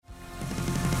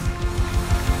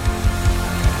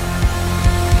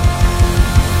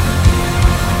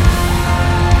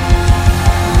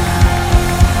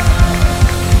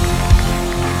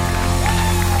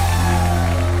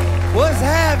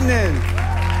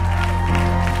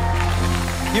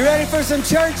You ready for some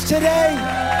church today?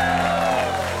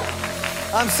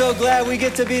 I'm so glad we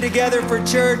get to be together for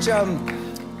church.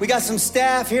 We got some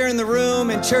staff here in the room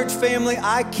and church family.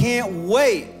 I can't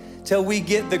wait till we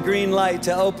get the green light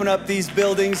to open up these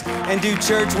buildings and do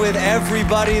church with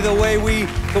everybody the way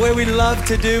we love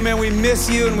to do. Man, we miss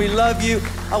you and we love you.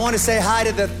 I want to say hi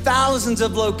to the thousands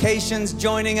of locations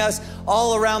joining us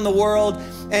all around the world.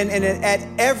 And at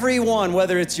every one,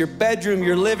 whether it's your bedroom,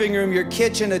 your living room, your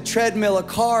kitchen, a treadmill, a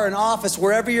car, an office,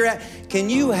 wherever you're at, can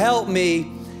you help me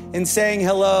in saying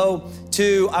hello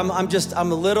to, I'm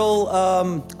a little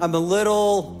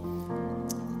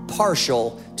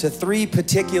partial to three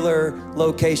particular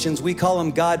locations. We call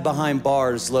them God Behind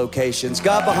Bars locations.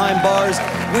 God Behind Bars,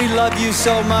 we love you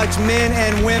so much, men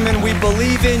and women. We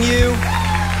believe in you.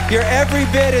 You're every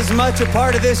bit as much a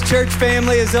part of this church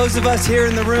family as those of us here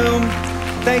in the room.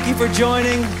 Thank you for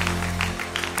joining.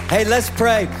 Hey, let's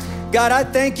pray. God, I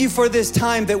thank you for this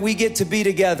time that we get to be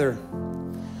together.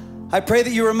 I pray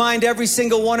that you remind every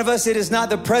single one of us it is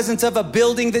not the presence of a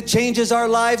building that changes our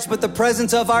lives, but the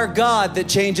presence of our God that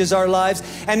changes our lives.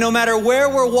 And no matter where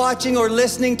we're watching or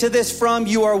listening to this from,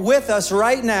 you are with us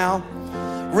right now,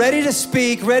 ready to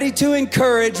speak, ready to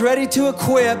encourage, ready to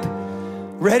equip,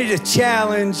 ready to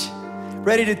challenge,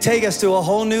 ready to take us to a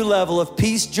whole new level of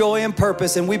peace, joy, and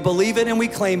purpose. And we believe it and we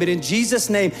claim it in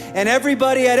Jesus' name. And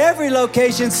everybody at every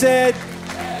location said,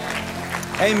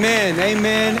 amen,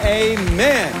 amen,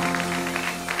 amen.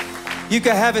 You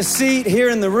can have a seat here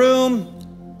in the room.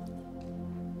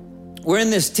 We're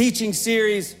in this teaching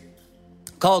series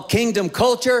called Kingdom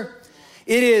Culture.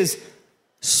 It is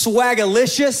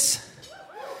swagalicious.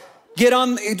 Get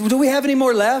on, do we have any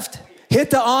more left? Hit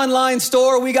the online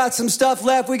store. We got some stuff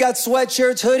left. We got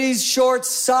sweatshirts, hoodies, shorts,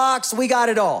 socks. We got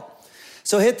it all.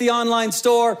 So hit the online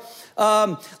store.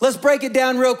 Let's break it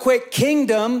down real quick.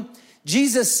 Kingdom,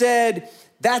 Jesus said,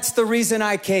 that's the reason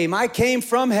I came. I came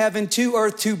from heaven to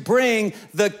earth to bring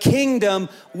the kingdom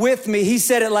with me. He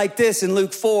said it like this in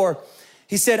Luke 4.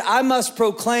 He said, I must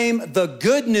proclaim the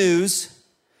good news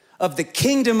of the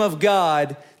kingdom of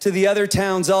God to the other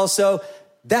towns also.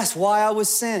 That's why I was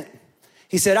sent.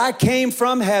 He said, I came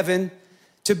from heaven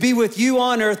to be with you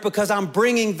on earth because I'm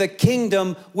bringing the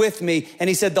kingdom with me. And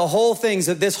he said the whole thing,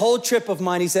 this whole trip of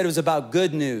mine, he said it was about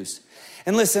good news.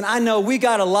 And listen, I know we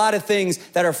got a lot of things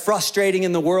that are frustrating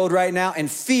in the world right now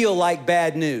and feel like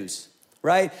bad news,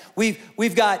 right?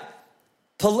 We've got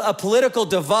a political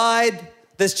divide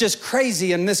that's just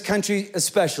crazy in this country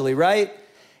especially, right?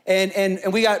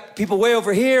 And we got people way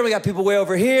over here, we got people way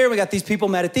over here, we got these people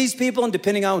mad at these people, and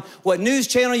depending on what news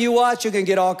channel you watch, you can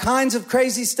get all kinds of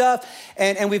crazy stuff,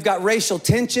 and we've got racial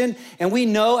tension, and we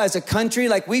know as a country,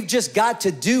 like we've just got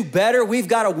to do better. We've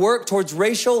got to work towards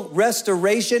racial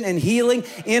restoration and healing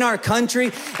in our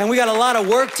country, and we got a lot of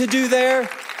work to do there.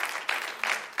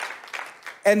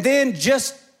 And then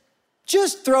just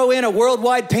throw in a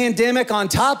worldwide pandemic on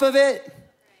top of it.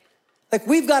 Like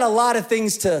we've got a lot of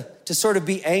things to sort of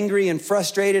be angry and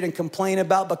frustrated and complain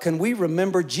about, but can we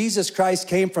remember Jesus Christ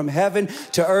came from heaven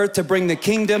to earth to bring the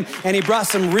kingdom, and he brought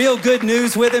some real good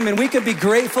news with him, and we can be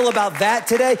grateful about that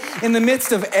today. In the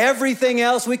midst of everything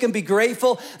else, we can be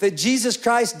grateful that Jesus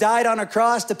Christ died on a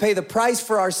cross to pay the price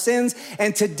for our sins,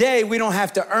 and today we don't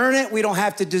have to earn it, we don't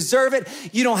have to deserve it,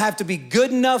 you don't have to be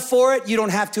good enough for it, you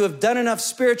don't have to have done enough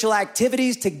spiritual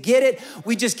activities to get it.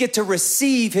 We just get to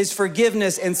receive his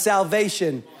forgiveness and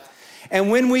salvation. And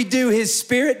when we do, his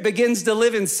spirit begins to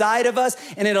live inside of us,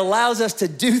 and it allows us to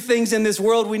do things in this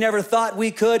world we never thought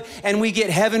we could, and we get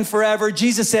heaven forever.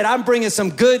 Jesus said, I'm bringing some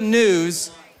good news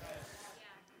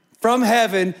from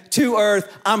heaven to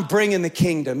earth. I'm bringing the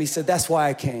kingdom. He said, that's why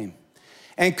I came.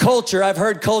 And culture, I've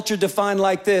heard culture defined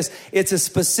like this. It's a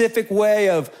specific way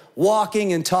of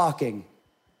walking and talking.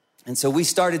 And so we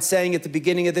started saying at the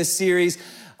beginning of this series,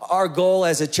 our goal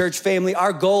as a church family,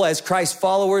 our goal as Christ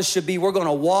followers should be we're going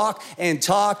to walk and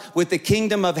talk with the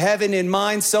kingdom of heaven in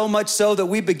mind, so much so that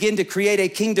we begin to create a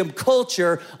kingdom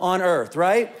culture on earth,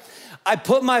 right? I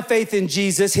put my faith in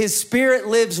Jesus. His spirit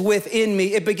lives within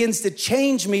me. It begins to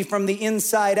change me from the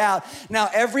inside out. Now,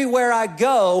 everywhere I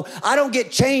go, I don't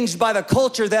get changed by the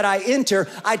culture that I enter.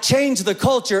 I change the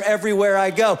culture everywhere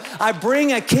I go. I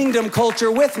bring a kingdom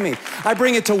culture with me. I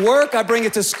bring it to work. I bring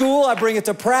it to school. I bring it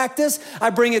to practice.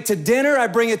 I bring it to dinner. I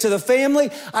bring it to the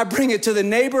family. I bring it to the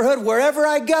neighborhood. Wherever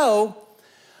I go,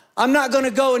 I'm not going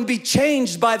to go and be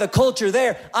changed by the culture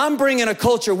there. I'm bringing a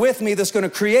culture with me that's going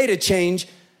to create a change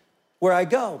where I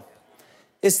go.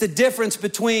 It's the difference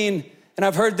between, and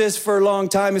I've heard this for a long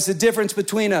time, it's the difference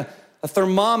between a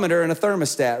thermometer and a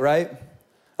thermostat, right?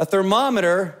 A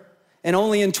thermometer, and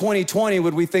only in 2020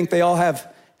 would we think they all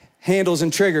have handles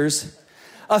and triggers.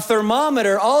 A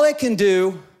thermometer, all it can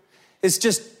do is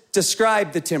just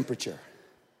describe the temperature.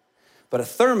 But a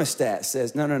thermostat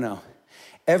says, no.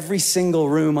 Every single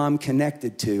room I'm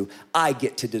connected to, I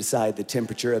get to decide the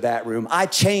temperature of that room. I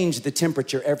change the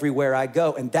temperature everywhere I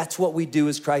go. And that's what we do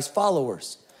as Christ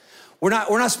followers. We're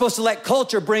not supposed to let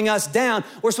culture bring us down.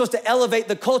 We're supposed to elevate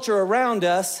the culture around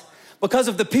us because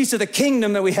of the piece of the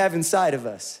kingdom that we have inside of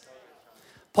us.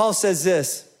 Paul says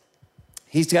this.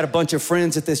 He's got a bunch of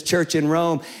friends at this church in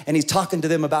Rome, and he's talking to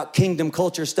them about kingdom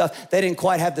culture stuff. They didn't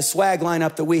quite have the swag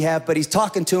lineup that we have, but he's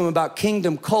talking to them about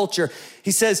kingdom culture.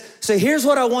 He says, so here's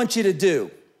what I want you to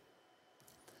do.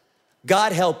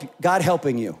 God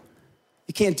helping you.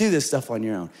 You can't do this stuff on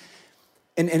your own.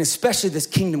 And especially this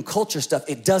kingdom culture stuff,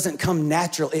 it doesn't come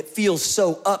natural. It feels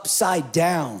so upside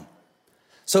down.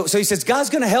 So he says, God's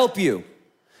gonna help you.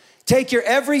 Take your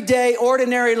everyday,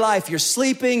 ordinary life. You're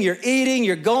sleeping, you're eating,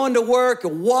 you're going to work,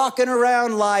 you're walking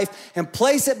around life, and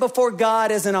place it before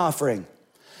God as an offering.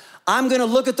 I'm gonna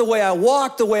look at the way I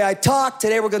walk, the way I talk.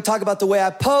 Today we're gonna talk about the way I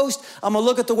post. I'm gonna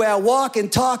look at the way I walk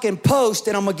and talk and post,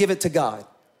 and I'm gonna give it to God.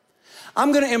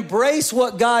 I'm gonna embrace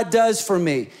what God does for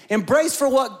me. Embrace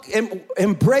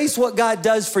what God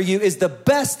does for you is the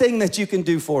best thing that you can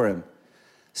do for him.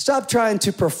 Stop trying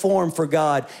to perform for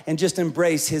God and just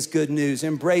embrace his good news.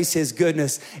 Embrace his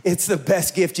goodness. It's the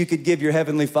best gift you could give your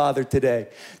heavenly Father today.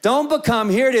 Don't become,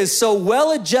 here it is, so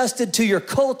well adjusted to your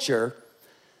culture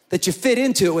that you fit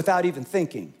into it without even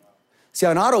thinking. See,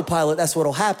 on autopilot, that's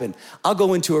what'll happen. I'll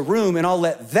go into a room and I'll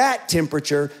let that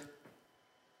temperature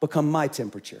become my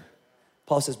temperature.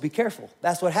 Paul says, be careful.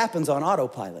 That's what happens on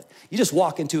autopilot. You just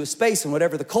walk into a space and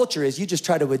whatever the culture is, you just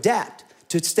try to adapt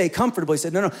to stay comfortable. He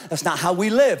said, no, that's not how we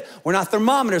live. We're not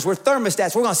thermometers, we're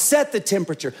thermostats. We're gonna set the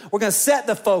temperature. We're gonna set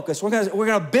the focus. We're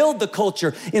gonna build the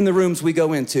culture in the rooms we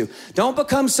go into. Don't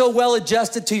become so well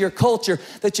adjusted to your culture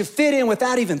that you fit in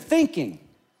without even thinking.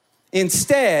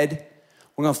 Instead,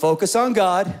 we're gonna focus on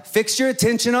God, fix your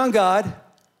attention on God,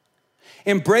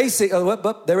 embrace it.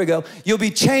 There we go. You'll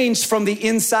be changed from the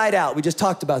inside out. We just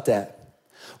talked about that.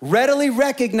 Readily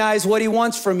recognize what he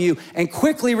wants from you and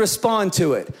quickly respond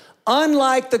to it.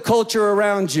 Unlike the culture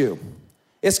around you,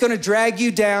 it's gonna drag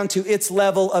you down to its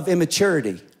level of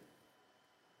immaturity.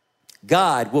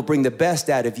 God will bring the best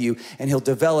out of you and he'll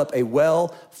develop a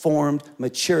well-formed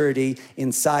maturity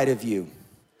inside of you.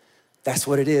 That's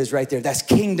what it is right there. That's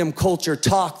kingdom culture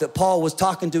talk that Paul was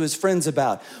talking to his friends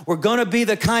about. We're gonna be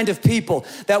the kind of people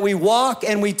that we walk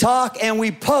and we talk and we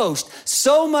post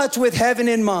so much with heaven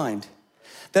in mind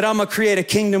that I'm gonna create a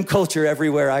kingdom culture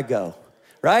everywhere I go.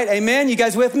 Right? Amen? You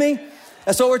guys with me?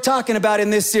 That's what we're talking about in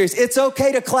this series. It's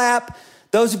okay to clap.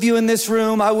 Those of you in this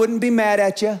room, I wouldn't be mad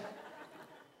at you.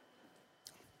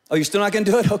 Oh, you're still not gonna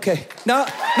do it? Okay. No,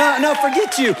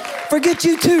 forget you. Forget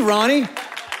you too, Ronnie.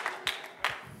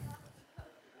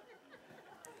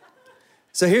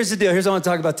 So here's the deal. Here's what I want to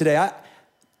talk about today.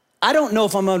 I don't know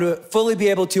if I'm going to fully be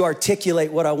able to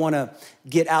articulate what I want to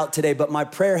get out today, but my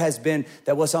prayer has been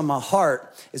that what's on my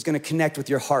heart is going to connect with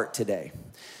your heart today.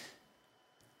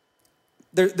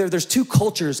 There's two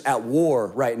cultures at war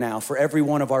right now for every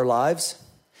one of our lives.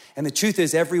 And the truth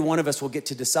is every one of us will get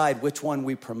to decide which one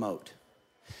we promote.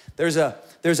 There's a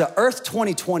Earth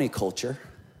 2020 culture,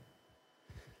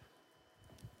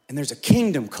 and there's a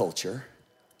kingdom culture.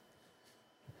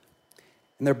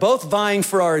 And they're both vying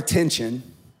for our attention,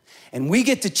 and we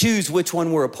get to choose which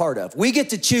one we're a part of. We get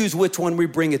to choose which one we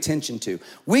bring attention to.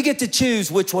 We get to choose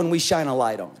which one we shine a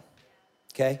light on,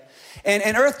 okay?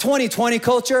 And Earth 2020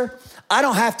 culture, I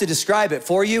don't have to describe it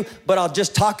for you, but I'll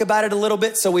just talk about it a little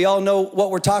bit so we all know what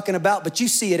we're talking about, but you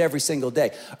see it every single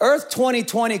day. Earth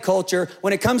 2020 culture,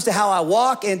 when it comes to how I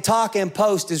walk and talk and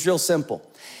post, is real simple.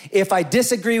 If I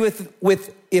disagree with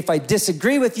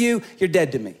you, you're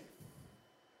dead to me.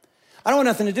 I don't want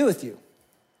nothing to do with you.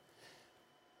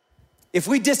 If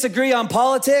we disagree on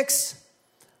politics,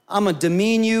 I'm gonna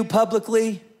demean you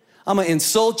publicly. I'm gonna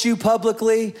insult you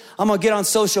publicly. I'm gonna get on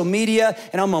social media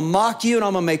and I'm gonna mock you and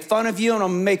I'm gonna make fun of you and I'm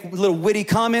gonna make little witty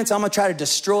comments. I'm gonna try to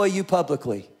destroy you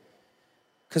publicly.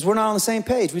 Because we're not on the same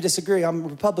page. We disagree. I'm a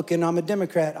Republican, I'm a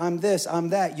Democrat, I'm this, I'm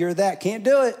that, you're that. Can't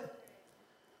do it.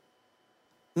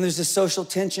 And there's this social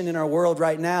tension in our world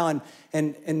right now,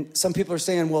 and some people are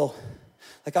saying, well,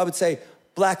 like I would say,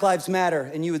 Black Lives Matter,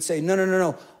 and you would say,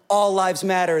 no, all lives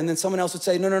matter. And then someone else would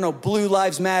say, no, blue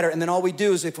lives matter. And then all we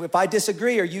do is if I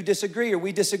disagree or you disagree or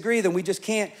we disagree, then we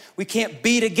can't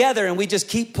be together, and we just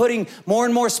keep putting more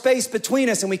and more space between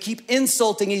us, and we keep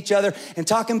insulting each other and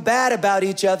talking bad about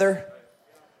each other.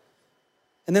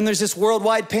 And then there's this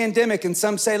worldwide pandemic, and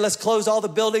some say, let's close all the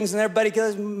buildings and everybody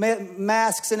gets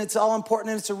masks and it's all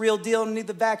important and it's a real deal and need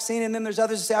the vaccine. And then there's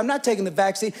others who say, I'm not taking the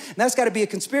vaccine. And that's got to be a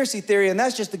conspiracy theory, and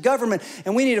that's just the government.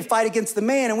 And we need to fight against the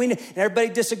man. And everybody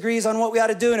disagrees on what we ought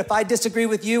to do. And if I disagree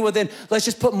with you, well, then let's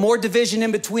just put more division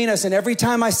in between us. And every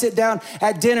time I sit down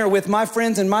at dinner with my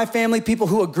friends and my family, people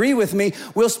who agree with me,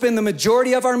 we'll spend the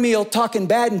majority of our meal talking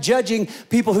bad and judging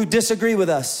people who disagree with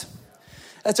us.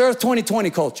 That's Earth 2020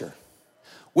 culture.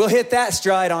 We'll hit that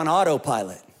stride on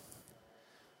autopilot.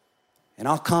 And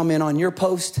I'll comment on your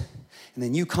post, and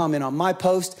then you comment on my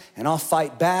post, and I'll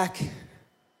fight back.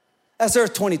 That's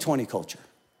Earth 2020 culture,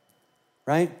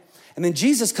 right? And then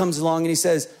Jesus comes along and he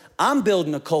says, I'm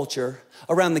building a culture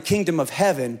around the kingdom of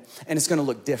heaven, and it's gonna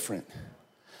look different.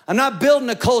 I'm not building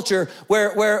a culture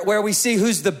where we see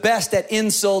who's the best at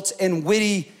insults and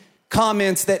witty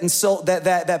comments that insult,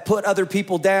 that put other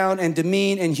people down and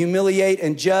demean and humiliate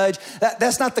and judge.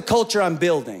 That's not the culture I'm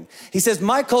building. He says,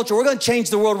 my culture, we're gonna change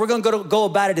the world. We're gonna go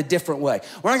about it a different way.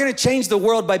 We're not gonna change the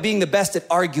world by being the best at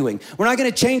arguing. We're not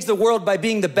gonna change the world by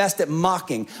being the best at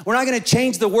mocking. We're not gonna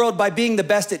change the world by being the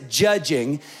best at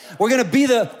judging. We're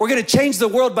gonna change the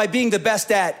world by being the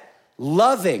best at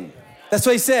loving. That's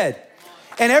what he said.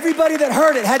 And everybody that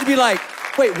heard it had to be like,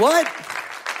 wait, what?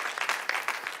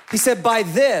 He said, by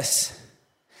this,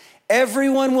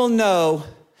 everyone will know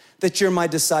that you're my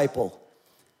disciple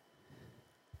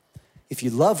if you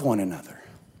love one another.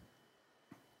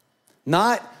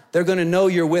 Not they're gonna know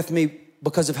you're with me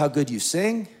because of how good you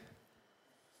sing,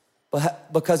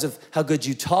 but because of how good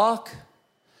you talk,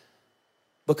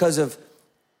 because of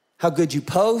how good you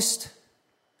post,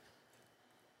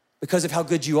 because of how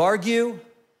good you argue,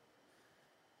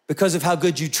 because of how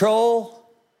good you troll.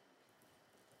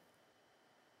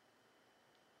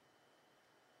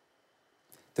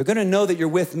 They're gonna know that you're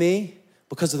with me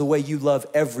because of the way you love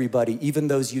everybody, even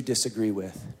those you disagree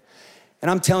with. And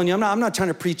I'm telling you, I'm not trying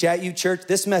to preach at you, church.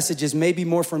 This message is maybe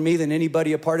more for me than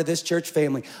anybody a part of this church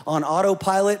family. On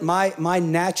autopilot, my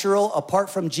natural, apart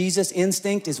from Jesus,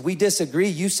 instinct is we disagree.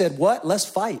 You said what? Let's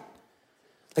fight.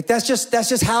 Like that's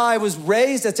just how I was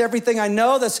raised. That's everything I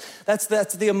know. That's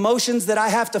the emotions that I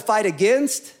have to fight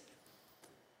against.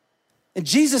 And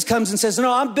Jesus comes and says,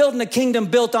 no, I'm building a kingdom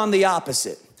built on the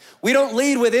opposite. We don't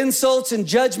lead with insults and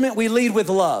judgment, we lead with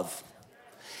love.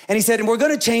 And he said, and we're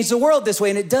gonna change the world this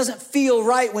way, and it doesn't feel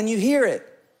right when you hear it.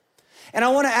 And I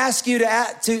wanna ask you to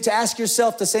ask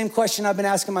yourself the same question I've been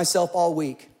asking myself all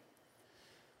week.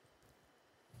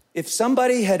 If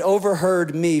somebody had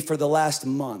overheard me for the last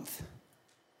month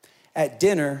at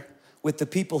dinner with the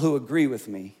people who agree with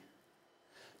me,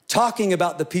 talking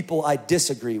about the people I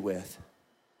disagree with,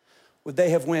 would they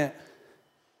have went,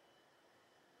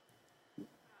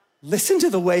 listen to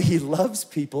the way he loves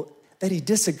people that he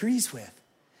disagrees with.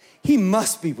 He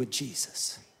must be with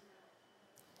Jesus.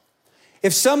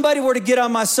 If somebody were to get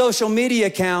on my social media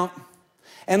account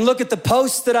and look at the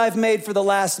posts that I've made for the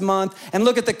last month and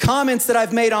look at the comments that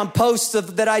I've made on posts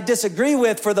that I disagree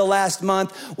with for the last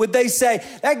month, would they say,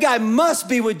 that guy must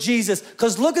be with Jesus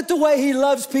because look at the way he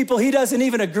loves people he doesn't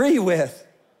even agree with?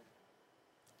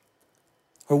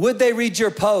 Or would they read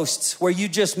your posts where you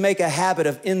just make a habit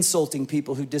of insulting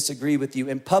people who disagree with you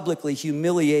and publicly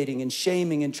humiliating and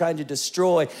shaming and trying to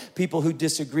destroy people who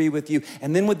disagree with you?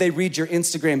 And then would they read your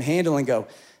Instagram handle and go,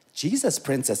 Jesus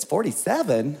Princess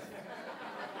 47?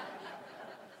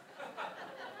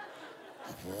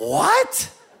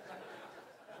 What?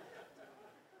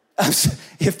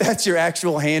 If that's your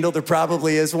actual handle, there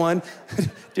probably is one.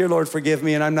 Dear Lord, forgive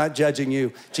me, and I'm not judging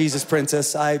you. Jesus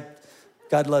Princess,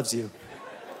 God loves you.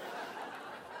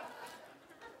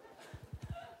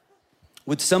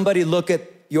 Would somebody look at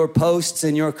your posts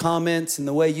and your comments and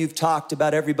the way you've talked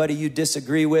about everybody you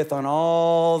disagree with on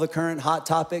all the current hot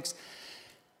topics,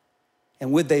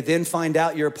 and would they then find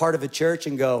out you're a part of a church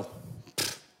and go,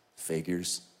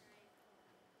 figures?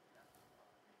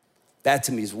 That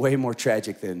to me is way more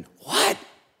tragic than, what?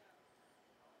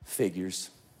 Figures.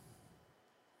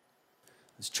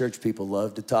 Those church people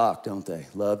love to talk, don't they?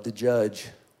 Love to judge.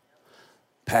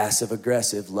 Passive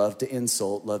aggressive, love to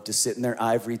insult, love to sit in their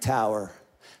ivory tower.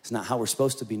 It's not how we're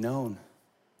supposed to be known.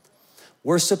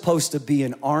 We're supposed to be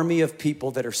an army of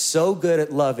people that are so good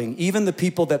at loving, even the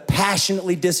people that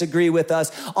passionately disagree with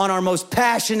us on our most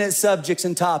passionate subjects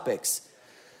and topics.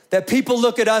 That people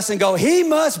look at us and go, he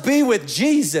must be with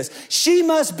Jesus. She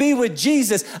must be with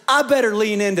Jesus. I better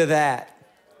lean into that.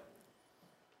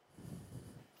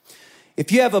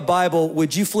 If you have a Bible,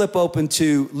 would you flip open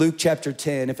to Luke chapter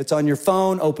 10? If it's on your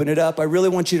phone, open it up. I really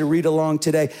want you to read along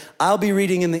today. I'll be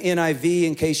reading in the NIV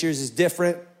in case yours is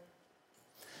different.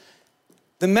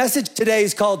 The message today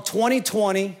is called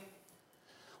 2020.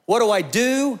 What do I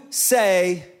do,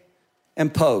 say,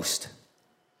 and post?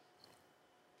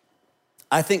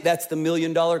 I think that's the $1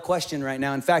 million question right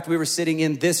now. In fact, we were sitting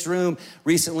in this room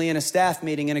recently in a staff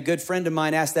meeting, and a good friend of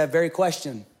mine asked that very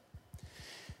question.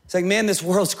 It's like, man, this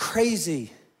world's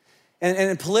crazy.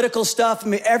 And political stuff, I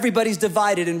mean, everybody's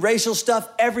divided. And racial stuff,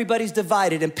 everybody's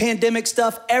divided. And pandemic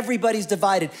stuff, everybody's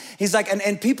divided. He's like,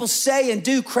 and people say and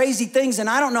do crazy things, and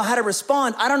I don't know how to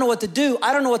respond. I don't know what to do.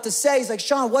 I don't know what to say. He's like,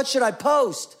 Sean, what should I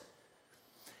post?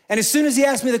 And as soon as he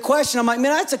asked me the question, I'm like,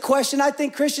 man, that's a question I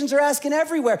think Christians are asking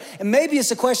everywhere. And maybe it's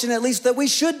a question at least that we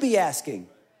should be asking.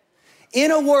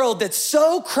 In a world that's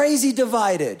so crazy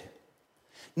divided,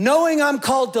 knowing I'm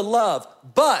called to love,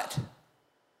 but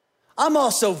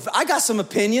I got some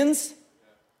opinions.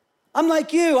 I'm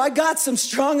like you, I got some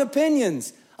strong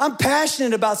opinions. I'm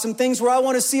passionate about some things where I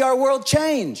want to see our world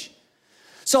change.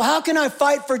 So how can I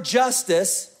fight for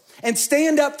justice and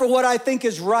stand up for what I think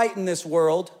is right in this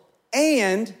world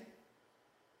and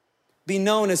be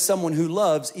known as someone who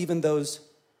loves even those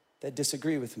that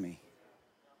disagree with me?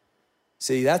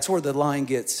 See, that's where the line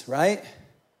gets, right?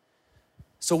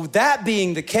 So with that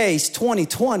being the case,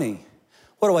 2020,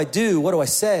 what do I do? What do I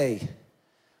say?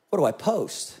 What do I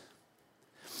post?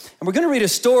 And we're going to read a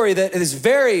story that is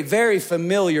very, very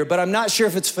familiar, but I'm not sure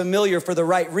if it's familiar for the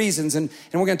right reasons. And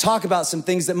we're going to talk about some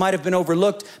things that might have been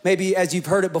overlooked, maybe as you've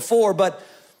heard it before. But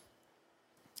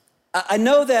I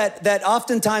know that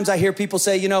oftentimes I hear people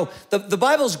say, the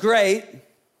Bible's great,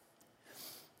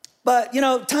 but,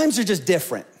 times are just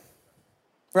different,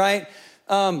 right?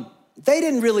 They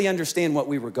didn't really understand what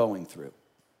we were going through.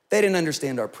 They didn't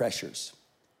understand our pressures.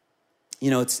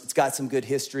 It's got some good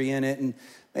history in it and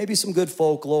maybe some good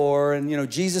folklore. And,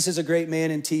 Jesus is a great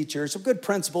man and teacher, some good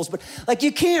principles. But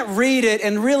you can't read it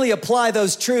and really apply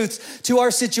those truths to our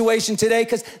situation today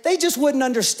because they just wouldn't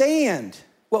understand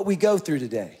what we go through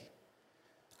today.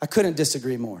 I couldn't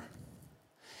disagree more.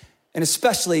 And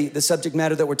especially the subject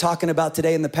matter that we're talking about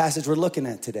today and the passage we're looking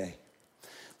at today.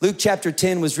 Luke chapter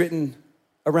 10 was written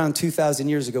around 2,000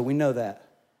 years ago. We know that.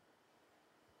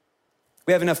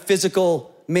 We have enough physical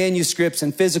manuscripts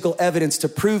and physical evidence to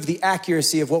prove the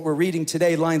accuracy of what we're reading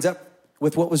today lines up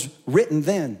with what was written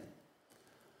then.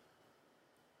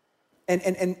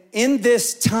 And in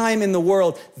this time in the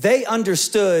world, they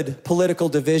understood political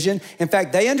division. In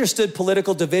fact, they understood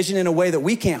political division in a way that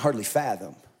we can't hardly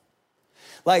fathom.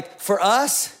 Like for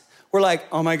us, we're like,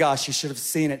 oh my gosh, you should have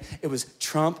seen it. It was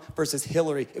Trump versus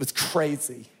Hillary. It was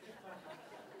crazy.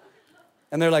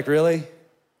 And they're like, really?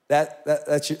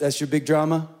 That's your big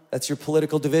drama? That's your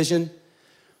political division?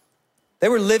 They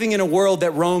were living in a world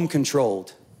that Rome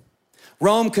controlled.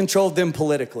 Rome controlled them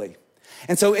politically.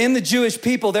 And so in the Jewish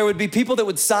people, there would be people that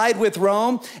would side with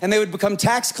Rome and they would become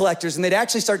tax collectors and they'd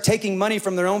actually start taking money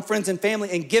from their own friends and family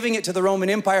and giving it to the Roman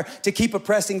Empire to keep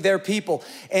oppressing their people.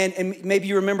 And maybe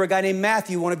you remember a guy named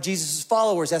Matthew, one of Jesus'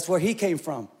 followers. That's where he came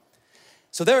from.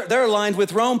 So they're aligned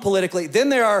with Rome politically. Then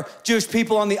there are Jewish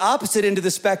people on the opposite end of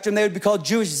the spectrum. They would be called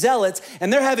Jewish zealots,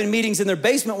 and they're having meetings in their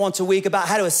basement once a week about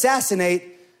how to assassinate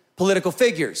political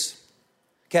figures,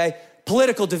 okay?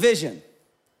 Political division.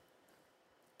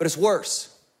 But it's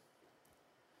worse.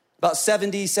 About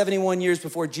 70, 71 years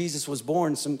before Jesus was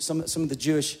born, some of the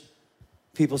Jewish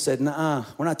people said, nah,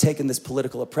 we're not taking this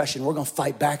political oppression. We're gonna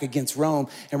fight back against Rome.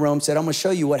 And Rome said, I'm gonna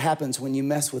show you what happens when you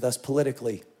mess with us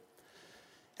politically.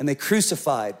 And they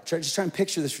crucified. Just try and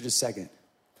picture this for just a second.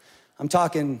 I'm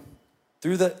talking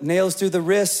nails through the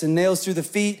wrists and nails through the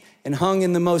feet and hung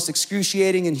in the most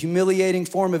excruciating and humiliating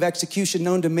form of execution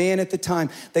known to man at the time.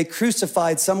 They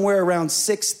crucified somewhere around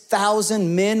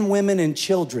 6,000 men, women, and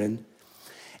children.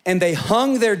 And they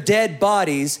hung their dead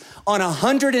bodies on a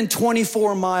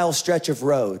 124-mile stretch of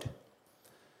road.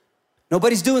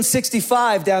 Nobody's doing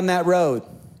 65 down that road.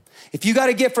 If you got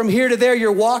to get from here to there,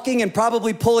 you're walking and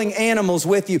probably pulling animals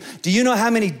with you. Do you know how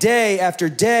many day after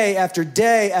day after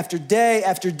day after day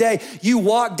after day you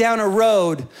walk down a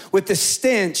road with the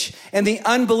stench and the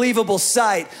unbelievable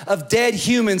sight of dead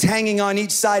humans hanging on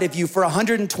each side of you for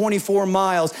 124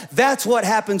 miles? That's what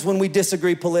happens when we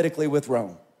disagree politically with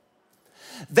Rome.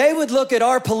 They would look at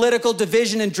our political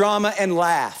division and drama and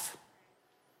laugh.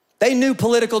 They knew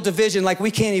political division like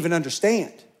we can't even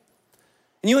understand.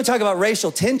 And you want to talk about racial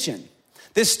tension.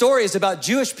 This story is about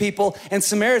Jewish people and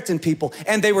Samaritan people,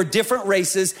 and they were different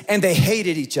races, and they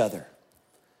hated each other.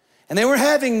 And they were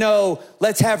having no,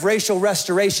 let's have racial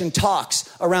restoration talks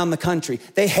around the country.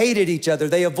 They hated each other.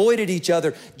 They avoided each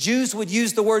other. Jews would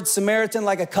use the word Samaritan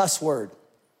like a cuss word.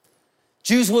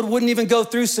 Jews wouldn't even go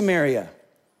through Samaria.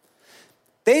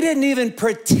 They didn't even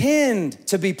pretend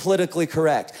to be politically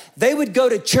correct. They would go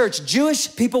to church.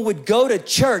 Jewish people would go to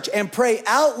church and pray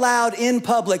out loud in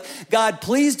public. God,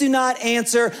 please do not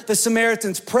answer the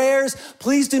Samaritans' prayers.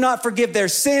 Please do not forgive their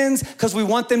sins because we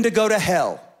want them to go to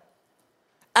hell.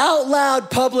 Out loud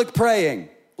public praying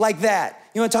like that.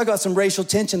 You want to talk about some racial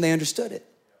tension? They understood it.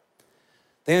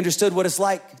 They understood what it's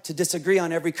like to disagree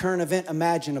on every current event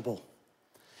imaginable.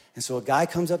 And so a guy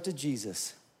comes up to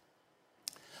Jesus.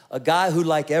 A guy who,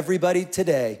 like everybody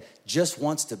today, just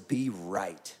wants to be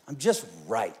right. I'm just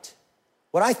right.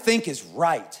 What I think is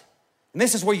right. And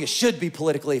this is where you should be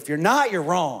politically. If you're not, you're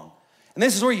wrong. And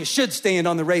this is where you should stand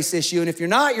on the race issue. And if you're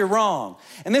not, you're wrong.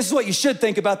 And this is what you should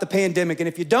think about the pandemic. And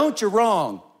if you don't, you're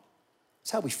wrong.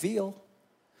 That's how we feel.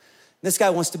 This guy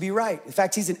wants to be right. In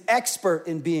fact, he's an expert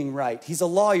in being right. He's a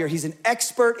lawyer. He's an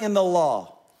expert in the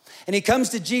law. And he comes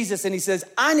to Jesus and he says,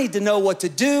 I need to know what to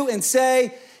do and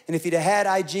say. And if he'd have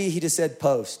had IG, he'd have said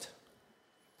post.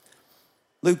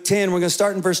 Luke 10, we're going to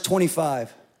start in verse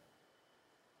 25.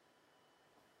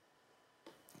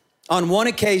 On one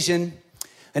occasion,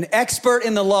 an expert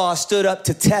in the law stood up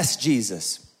to test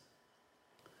Jesus.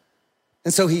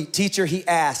 And so he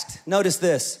asked, notice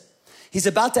this. He's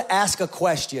about to ask a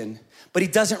question, but he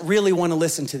doesn't really want to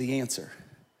listen to the answer.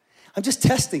 I'm just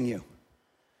testing you.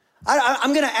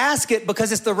 I'm going to ask it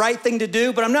because it's the right thing to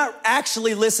do, but I'm not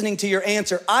actually listening to your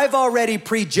answer. I've already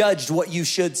prejudged what you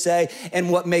should say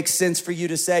and what makes sense for you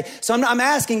to say. So I'm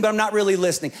asking, but I'm not really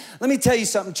listening. Let me tell you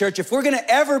something, church. If we're going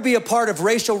to ever be a part of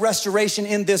racial restoration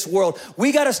in this world,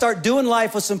 we got to start doing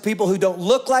life with some people who don't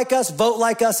look like us, vote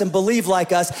like us, and believe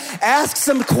like us. Ask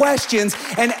some questions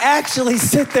and actually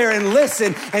sit there and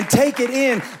listen and take it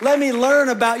in. Let me learn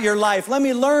about your life. Let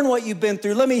me learn what you've been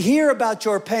through. Let me hear about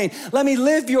your pain. Let me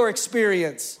live your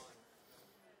experience.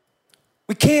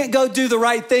 We can't go do the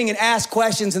right thing and ask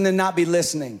questions and then not be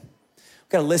listening. We've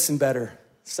got to listen better.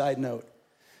 Side note.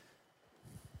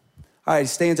 All right, he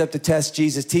stands up to test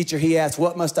Jesus. Teacher, he asks,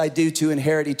 what must I do to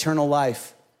inherit eternal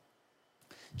life?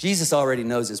 Jesus already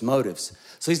knows his motives,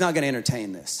 so he's not going to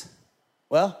entertain this.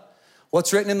 Well,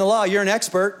 what's written in the law? You're an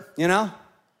expert, you know?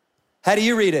 How do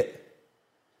you read it?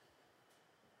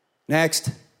 Next.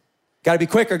 Got to be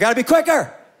quicker. Got to be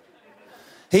quicker.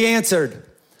 He answered,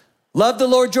 love the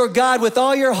Lord your God with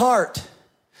all your heart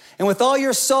and with all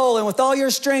your soul and with all your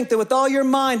strength and with all your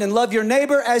mind, and love your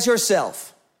neighbor as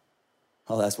yourself.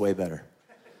 Oh, that's way better.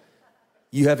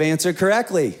 You have answered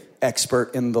correctly,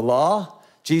 expert in the law.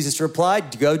 Jesus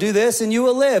replied, go do this and you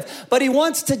will live. But he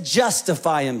wants to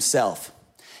justify himself.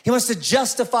 He wants to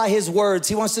justify his words.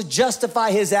 He wants to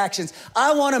justify his actions.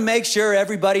 I want to make sure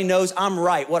everybody knows I'm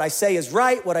right. What I say is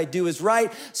right. What I do is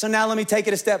right. So now let me take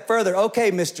it a step further. Okay,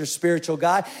 Mr. Spiritual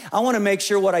Guy, I want to make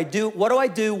sure what I do, what do I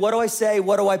do? What do I say?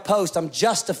 What do I post? I'm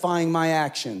justifying my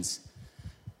actions.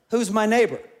 Who's my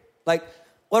neighbor? Like,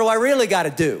 what do I really got to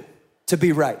do to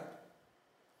be right?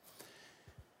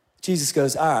 Jesus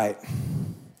goes, all right,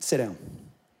 sit down.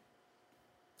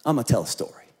 I'm going to tell a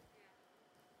story.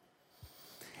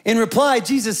 In reply,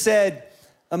 Jesus said,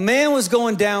 a man was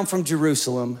going down from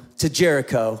Jerusalem to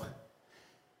Jericho,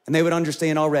 and they would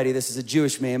understand already this is a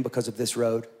Jewish man because of this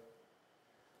road,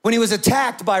 when he was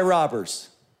attacked by robbers.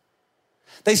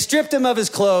 They stripped him of his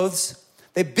clothes,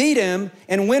 they beat him,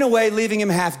 and went away, leaving him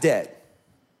half dead.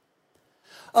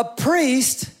 A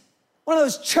priest, one of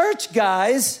those church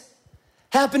guys,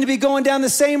 happened to be going down the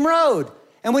same road,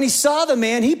 and when he saw the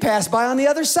man, he passed by on the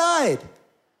other side.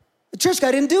 The church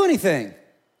guy didn't do anything.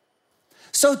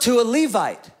 So to a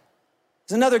Levite,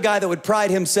 there's another guy that would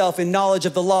pride himself in knowledge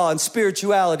of the law and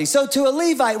spirituality. So to a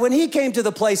Levite, when he came to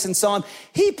the place and saw him,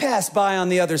 he passed by on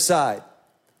the other side.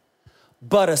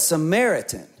 But a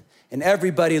Samaritan, and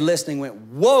everybody listening went,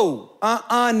 whoa,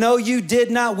 no, you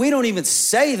did not. We don't even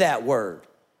say that word.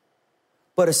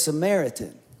 But a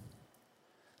Samaritan,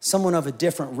 someone of a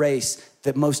different race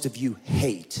that most of you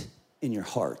hate in your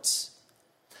hearts.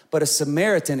 But a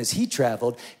Samaritan, as he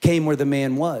traveled, came where the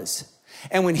man was.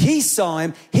 And when he saw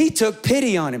him, he took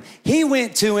pity on him. He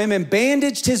went to him and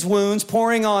bandaged his wounds,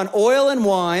 pouring on oil and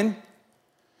wine.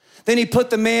 Then he put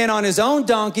the man on his own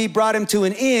donkey, brought him to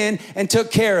an inn, and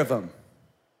took care of him.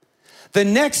 The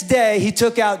next day, he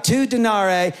took out 2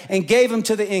 denarii and gave them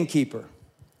to the innkeeper.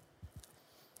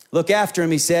 Look after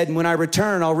him, he said, and when I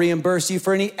return, I'll reimburse you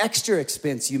for any extra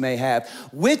expense you may have.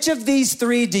 Which of these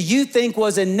 3 do you think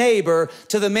was a neighbor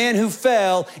to the man who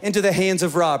fell into the hands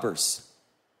of robbers?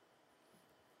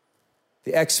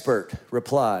 The expert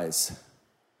replies,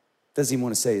 doesn't even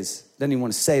want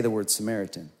to say the word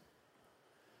Samaritan.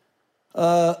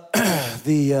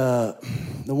 The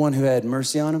one who had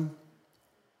mercy on him.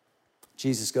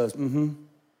 Jesus goes,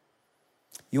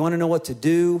 You want to know what to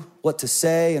do, what to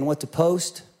say, and what to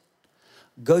post?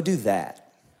 Go do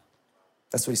that.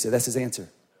 That's what he said. That's his answer.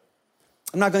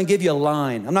 I'm not going to give you a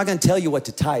line. I'm not going to tell you what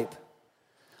to type.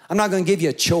 I'm not going to give you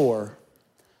a chore.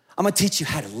 I'm going to teach you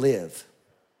how to live.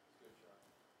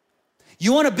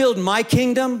 You want to build my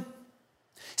kingdom?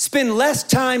 Spend less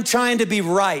time trying to be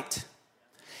right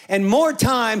and more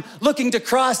time looking to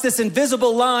cross this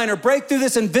invisible line or break through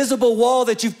this invisible wall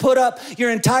that you've put up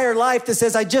your entire life that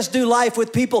says, I just do life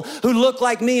with people who look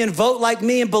like me and vote like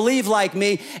me and believe like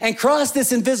me, and cross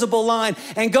this invisible line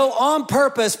and go on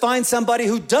purpose, find somebody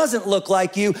who doesn't look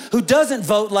like you, who doesn't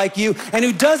vote like you, and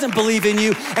who doesn't believe in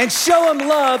you, and show them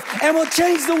love, and we'll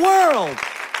change the world.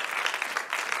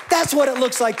 That's what it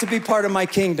looks like to be part of my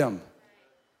kingdom.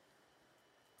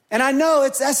 And I know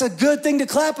that's a good thing to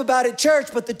clap about at church,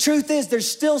 but the truth is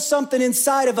there's still something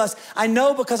inside of us, I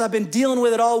know because I've been dealing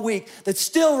with it all week, that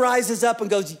still rises up and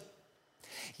goes,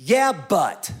 yeah,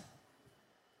 but.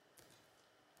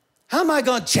 How am I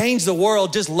gonna change the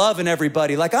world just loving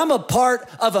everybody? Like, I'm a part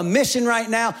of a mission right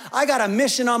now. I got a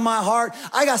mission on my heart.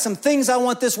 I got some things I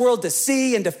want this world to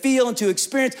see and to feel and to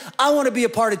experience. I wanna be a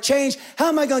part of change. How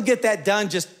am I gonna get that done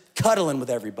just cuddling with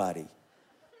everybody?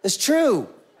 It's true.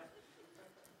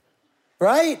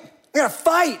 Right? I gotta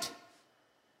fight.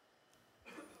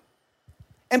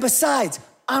 And besides,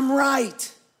 I'm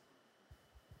right.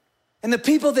 And the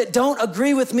people that don't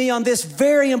agree with me on this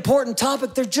very important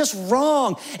topic, they're just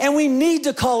wrong. And we need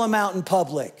to call them out in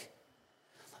public.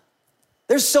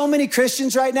 There's so many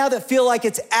Christians right now that feel like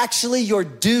it's actually your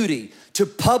duty to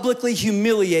publicly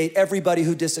humiliate everybody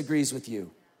who disagrees with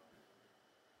you.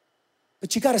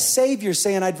 But you got a Savior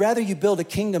saying, I'd rather you build a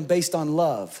kingdom based on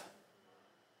love.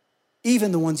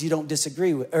 Even the ones you don't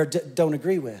disagree with or don't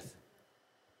agree with.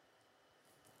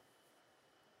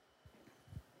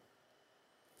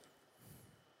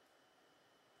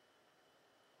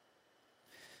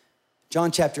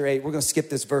 John chapter 8, we're going to skip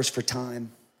this verse for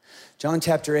time. John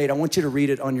chapter 8, I want you to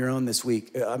read it on your own this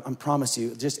week. I promise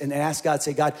you. And ask God,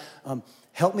 say, God,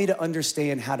 help me to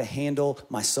understand how to handle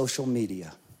my social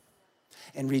media.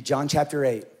 And read John chapter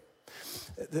 8.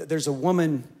 There's a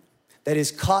woman that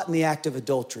is caught in the act of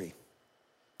adultery.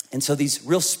 And so these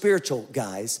real spiritual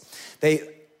guys, they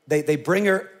bring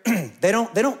her, they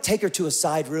don't take her to a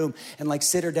side room and like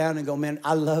sit her down and go, man,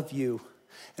 I love you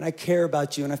and I care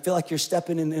about you and I feel like you're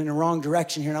stepping in the wrong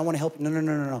direction here and I want to help you.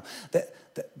 No.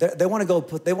 They want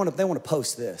to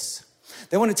post this.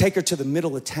 They want to take her to the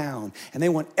middle of town and they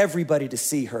want everybody to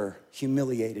see her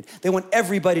humiliated. They want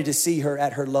everybody to see her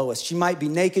at her lowest. She might be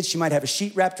naked. She might have a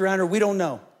sheet wrapped around her. We don't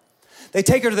know. They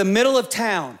take her to the middle of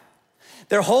town.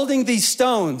 They're holding these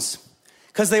stones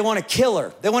because they want to kill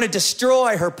her. They want to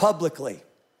destroy her publicly.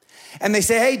 And they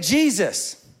say, hey,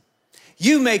 Jesus,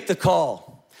 you make the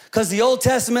call. Because the Old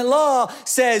Testament law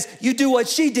says you do what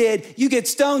she did, you get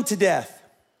stoned to death.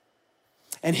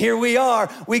 And here we are,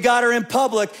 we got her in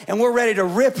public and we're ready to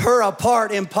rip her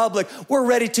apart in public. We're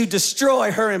ready to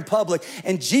destroy her in public.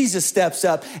 And Jesus steps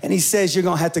up and he says, you're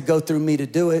gonna have to go through me to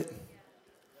do it.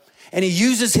 And he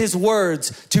uses his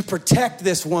words to protect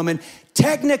this woman.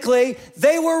 Technically,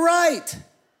 they were right.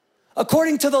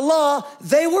 According to the law,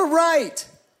 they were right.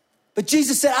 But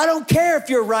Jesus said, I don't care if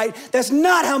you're right. That's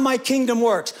not how my kingdom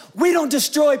works. We don't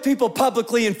destroy people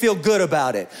publicly and feel good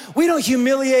about it. We don't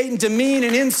humiliate and demean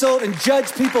and insult and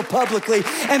judge people publicly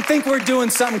and think we're doing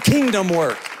something kingdom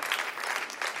work.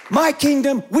 My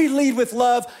kingdom, we lead with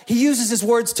love. He uses his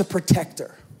words to protect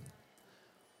her.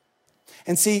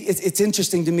 And see, it's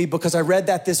interesting to me because I read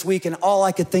that this week and all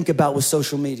I could think about was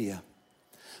social media.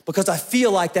 Because I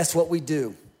feel like that's what we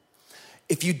do.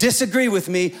 If you disagree with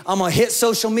me, I'm gonna hit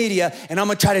social media and I'm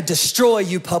gonna try to destroy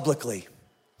you publicly.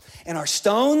 And our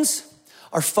stones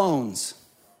are phones.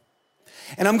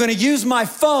 And I'm gonna use my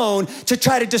phone to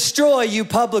try to destroy you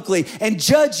publicly and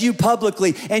judge you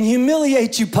publicly and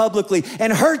humiliate you publicly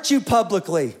and hurt you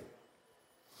publicly.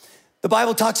 The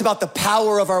Bible talks about the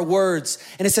power of our words.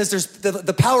 And it says there's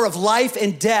the power of life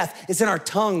and death is in our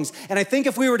tongues. And I think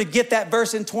if we were to get that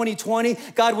verse in 2020,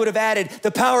 God would have added, the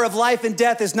power of life and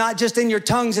death is not just in your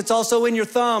tongues, it's also in your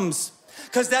thumbs.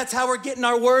 Because that's how we're getting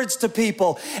our words to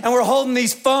people. And we're holding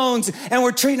these phones and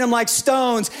we're treating them like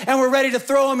stones and we're ready to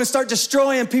throw them and start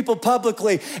destroying people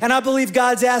publicly. And I believe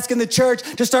God's asking the church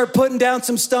to start putting down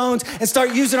some stones and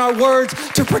start using our words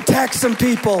to protect some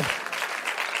people.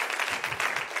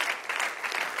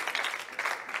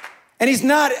 And he's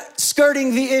not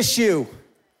skirting the issue.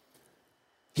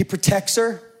 He protects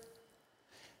her.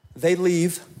 They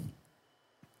leave.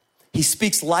 He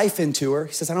speaks life into her.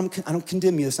 He says, I don't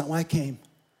condemn you. That's not why I came.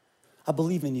 I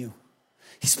believe in you.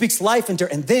 He speaks life into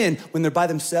her. And then when they're by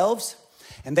themselves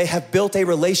And they have built a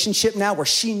relationship now where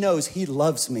she knows he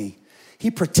loves me. He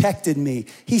protected me.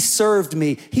 He served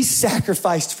me. He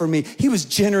sacrificed for me. He was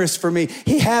generous for me.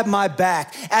 He had my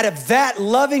back. Out of that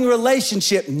loving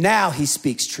relationship, now he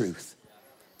speaks truth.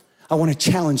 I want to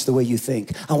challenge the way you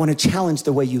think. I want to challenge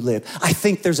the way you live. I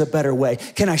think there's a better way.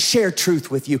 Can I share truth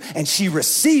with you? And she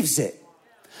receives it.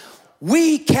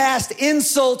 We cast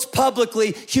insults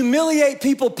publicly, humiliate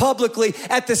people publicly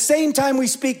at the same time we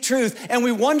speak truth, and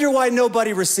we wonder why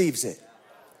nobody receives it.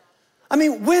 I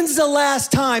mean, when's the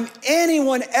last time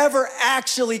anyone ever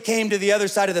actually came to the other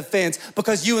side of the fence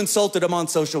because you insulted them on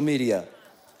social media?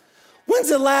 When's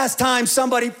the last time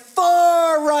somebody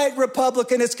far-right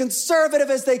Republican, as conservative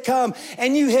as they come,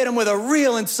 and you hit them with a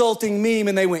real insulting meme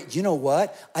and they went, you know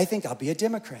what? I think I'll be a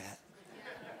Democrat.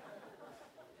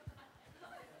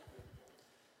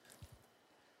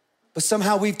 But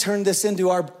somehow we've turned this into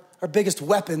our biggest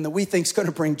weapon that we think is going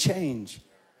to bring change.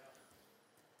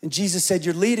 And Jesus said,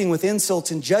 you're leading with insults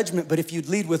and judgment, but if you'd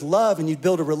lead with love and you'd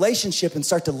build a relationship and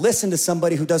start to listen to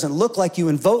somebody who doesn't look like you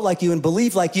and vote like you and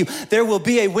believe like you, there will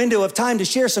be a window of time to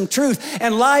share some truth,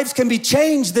 and lives can be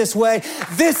changed this way.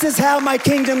 This is how my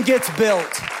kingdom gets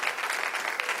built.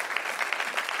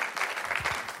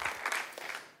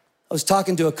 I was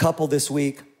talking to a couple this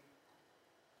week,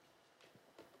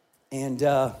 and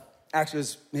actually it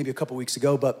was maybe a couple weeks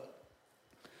ago, but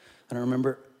I don't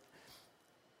remember.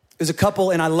 There's a couple,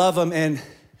 and I love them, and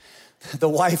the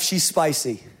wife, she's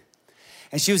spicy.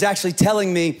 And she was actually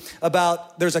telling me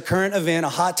about, there's a current event, a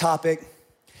hot topic,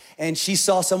 and she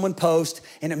saw someone post,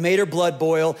 and it made her blood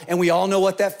boil, and we all know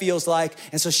what that feels like.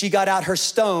 And so she got out her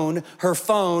stone, her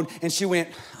phone, and she went,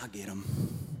 I'll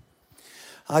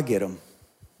get him,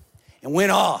 and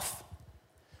went off.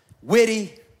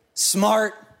 Witty,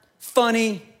 smart,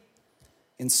 funny,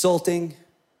 insulting,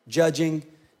 judging,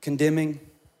 condemning.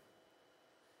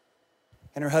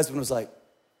 And her husband was like,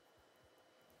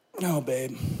 no,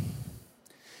 babe.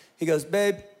 He goes,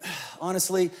 babe,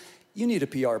 honestly, you need a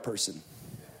PR person.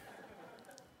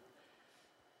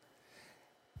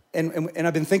 And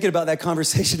I've been thinking about that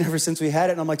conversation ever since we had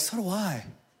it, and I'm like, so do I.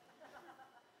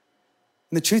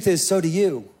 And the truth is, so do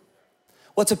you.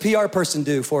 What's a PR person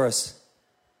do for us?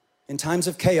 In times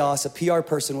of chaos, a PR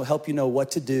person will help you know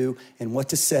what to do and what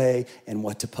to say and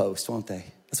what to post, won't they?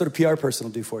 That's what a PR person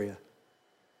will do for you.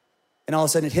 And all of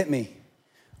a sudden it hit me.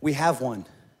 We have one.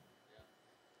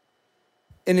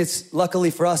 And it's, luckily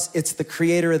for us, it's the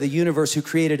creator of the universe who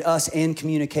created us and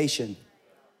communication.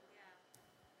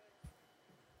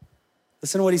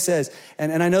 Listen to what he says.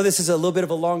 And I know this is a little bit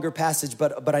of a longer passage,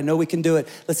 but I know we can do it.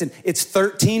 Listen, it's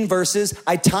 13 verses.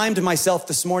 I timed myself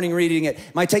this morning reading it.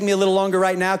 It might take me a little longer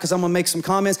right now because I'm gonna make some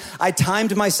comments. I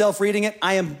timed myself reading it.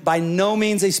 I am by no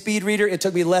means a speed reader. It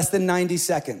took me less than 90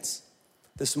 seconds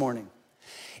this morning.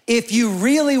 If you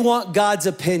really want God's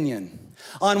opinion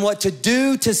on what to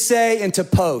do, to say, and to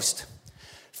post,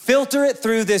 filter it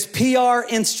through this PR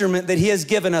instrument that he has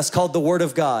given us called the Word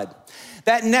of God.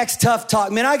 That next tough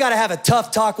talk, man, I gotta have a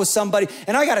tough talk with somebody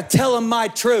and I gotta tell them my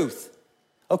truth,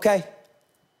 okay?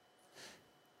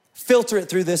 Filter it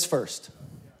through this first.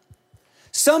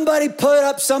 Somebody put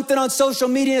up something on social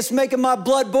media that's making my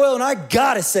blood boil and I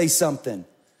gotta say something,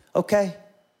 okay?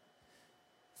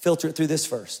 Filter it through this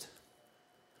first.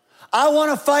 I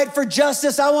wanna fight for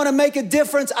justice. I wanna make a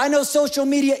difference. I know social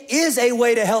media is a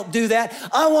way to help do that.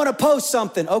 I wanna post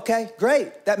something. Okay,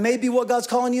 great. That may be what God's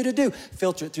calling you to do.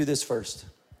 Filter it through this first.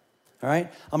 All right?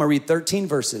 I'm gonna read 13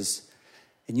 verses,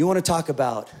 and you wanna talk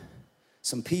about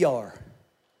some PR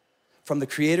from the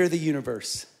creator of the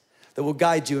universe that will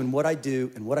guide you in what I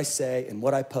do and what I say and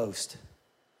what I post.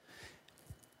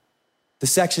 The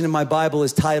section in my Bible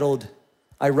is titled,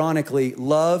 ironically,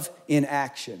 Love in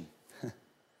Action.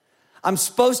 I'm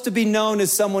supposed to be known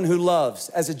as someone who loves,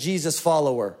 as a Jesus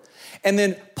follower. And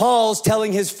then Paul's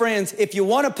telling his friends, if you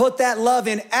want to put that love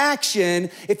in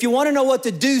action, if you want to know what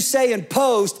to do, say, and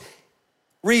post,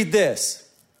 read this.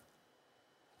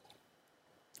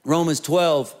 Romans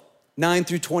 12, 9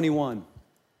 through 21.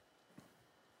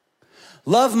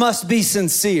 Love must be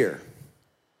sincere.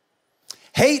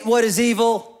 Hate what is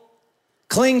evil,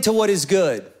 cling to what is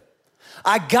good.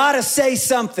 I gotta say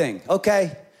something,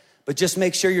 okay? But just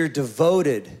make sure you're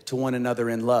devoted to one another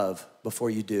in love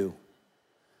before you do.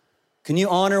 Can you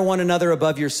honor one another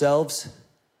above yourselves?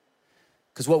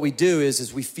 Because what we do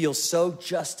is we feel so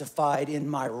justified in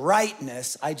my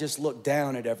rightness, I just look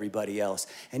down at everybody else.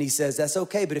 And he says, that's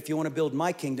okay, but if you want to build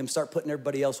my kingdom, start putting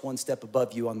everybody else one step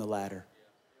above you on the ladder.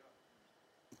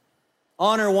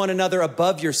 Honor one another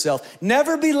above yourself.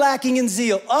 Never be lacking in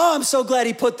zeal. Oh, I'm so glad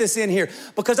he put this in here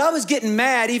because I was getting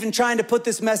mad even trying to put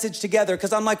this message together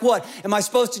because I'm like, what? Am I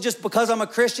supposed to just, because I'm a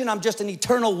Christian, I'm just an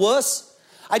eternal wuss?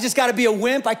 I just got to be a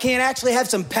wimp. I can't actually have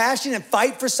some passion and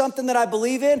fight for something that I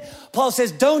believe in. Paul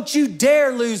says, don't you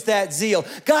dare lose that zeal.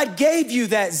 God gave you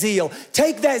that zeal.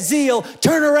 Take that zeal,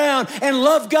 turn around and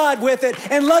love God with it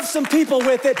and love some people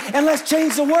with it and let's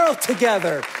change the world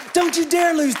together. Don't you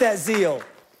dare lose that zeal.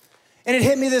 And it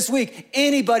hit me this week.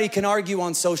 Anybody can argue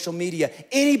on social media.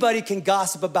 Anybody can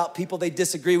gossip about people they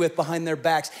disagree with behind their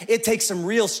backs. It takes some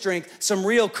real strength, some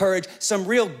real courage, some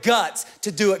real guts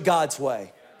to do it God's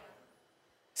way.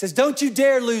 He says, don't you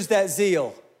dare lose that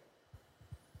zeal.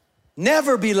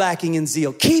 Never be lacking in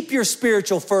zeal. Keep your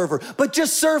spiritual fervor, but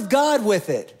just serve God with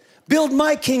it. Build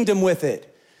my kingdom with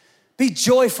it. Be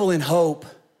joyful in hope.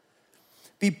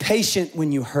 Be patient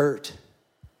when you hurt.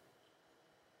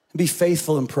 Be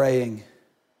faithful in praying.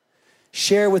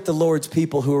 Share with the Lord's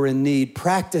people who are in need.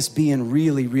 Practice being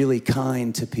really, really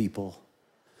kind to people.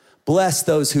 Bless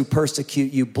those who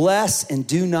persecute you. Bless and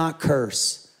do not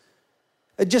curse.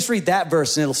 Just read that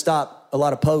verse and it'll stop a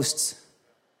lot of posts.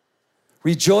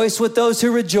 Rejoice with those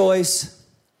who rejoice.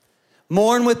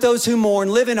 Mourn with those who mourn.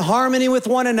 Live in harmony with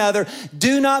one another.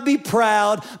 Do not be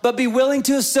proud, but be willing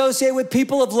to associate with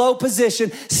people of low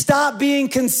position. Stop being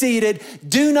conceited.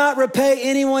 Do not repay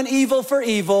anyone evil for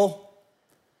evil.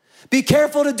 Be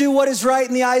careful to do what is right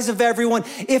in the eyes of everyone.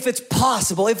 If it's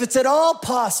possible, if it's at all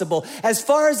possible, as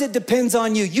far as it depends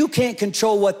on you, you can't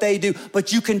control what they do,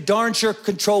 but you can darn sure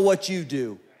control what you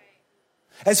do.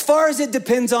 As far as it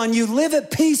depends on you, live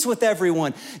at peace with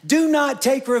everyone. Do not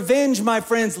take revenge, my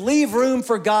friends. Leave room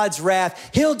for God's wrath.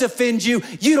 He'll defend you.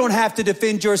 You don't have to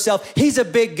defend yourself. He's a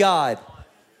big God.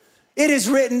 It is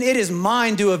written, it is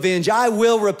mine to avenge. I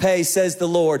will repay, says the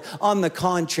Lord. On the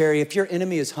contrary, if your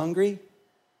enemy is hungry,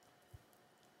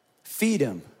 feed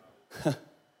him.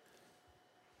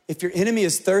 If your enemy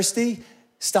is thirsty,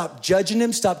 stop judging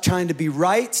him. Stop trying to be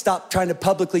right. Stop trying to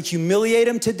publicly humiliate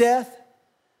him to death.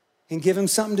 And give him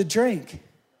something to drink.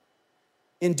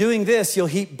 In doing this, you'll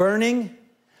heap burning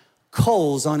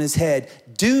coals on his head.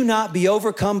 Do not be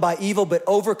overcome by evil, but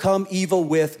overcome evil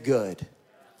with good.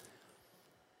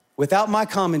 Without my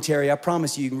commentary, I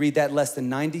promise you can read that in less than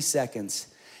 90 seconds.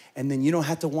 And then you don't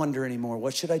have to wonder anymore.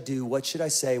 What should I do? What should I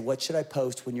say? What should I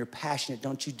post? When you're passionate,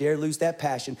 don't you dare lose that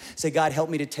passion. Say, God, help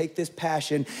me to take this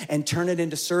passion and turn it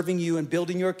into serving you and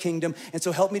building your kingdom. And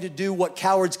so help me to do what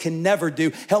cowards can never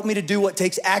do. Help me to do what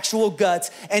takes actual guts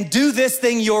and do this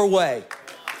thing your way.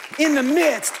 In the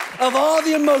midst of all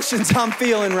the emotions I'm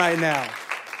feeling right now.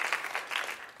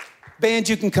 Band,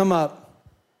 you can come up.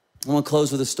 I want to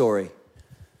close with a story.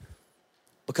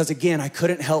 Because again, I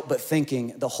couldn't help but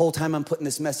thinking, the whole time I'm putting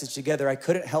this message together, I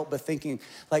couldn't help but thinking,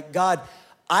 like, God,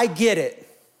 I get it,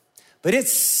 but it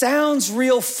sounds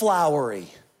real flowery.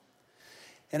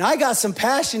 And I got some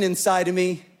passion inside of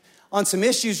me on some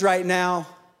issues right now.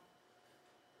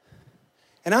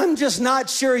 And I'm just not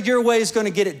sure your way is gonna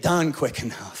get it done quick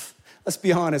enough. Let's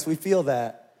be honest, we feel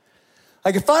that.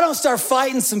 Like if I don't start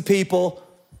fighting some people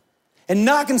and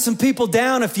knocking some people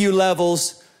down a few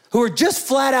levels who are just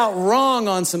flat out wrong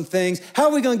on some things, how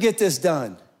are we gonna get this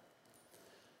done?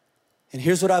 And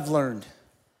here's what I've learned,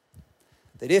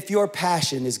 that if your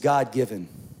passion is God-given,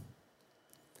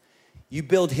 you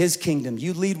build his kingdom,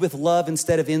 you lead with love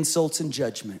instead of insults and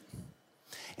judgment,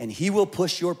 and he will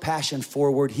push your passion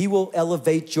forward. He will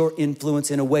elevate your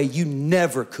influence in a way you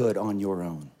never could on your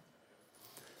own.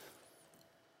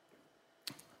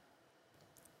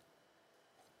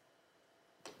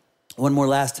 One more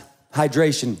last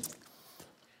hydration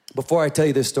before I tell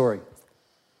you this story.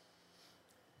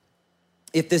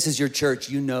 If this is your church,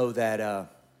 you know that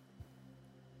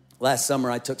last summer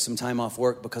I took some time off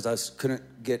work because I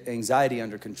couldn't get anxiety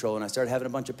under control, and I started having a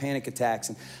bunch of panic attacks,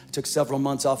 and I took several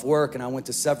months off work, and I went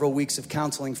to several weeks of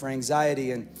counseling for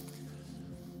anxiety. And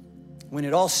when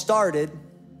it all started,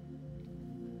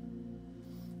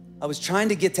 I was trying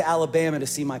to get to Alabama to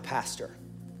see my pastor.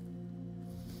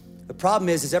 The problem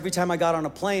is every time I got on a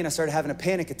plane, I started having a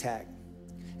panic attack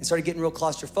and started getting real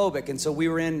claustrophobic. And so we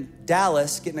were in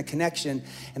Dallas getting a connection,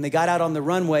 and they got out on the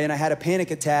runway, and I had a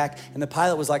panic attack, and the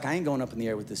pilot was like, I ain't going up in the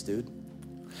air with this dude.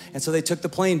 And so they took the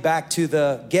plane back to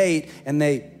the gate, and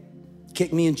they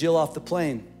kicked me and Jill off the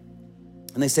plane.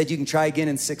 And they said, you can try again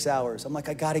in 6 hours. I'm like,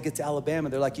 I gotta get to Alabama.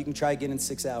 They're like, you can try again in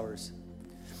 6 hours.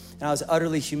 And I was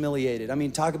utterly humiliated. I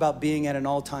mean, talk about being at an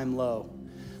all-time low.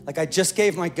 Like I just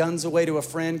gave my guns away to a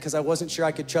friend because I wasn't sure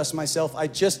I could trust myself. I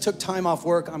just took time off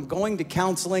work. I'm going to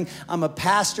counseling. I'm a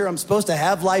pastor. I'm supposed to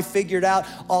have life figured out.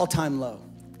 All-time low.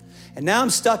 And now I'm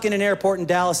stuck in an airport in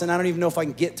Dallas and I don't even know if I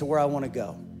can get to where I want to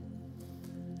go.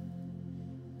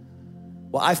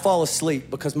 Well, I fall asleep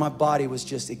because my body was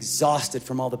just exhausted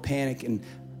from all the panic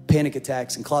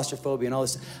attacks and claustrophobia and all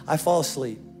this. I fall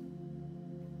asleep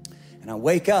and I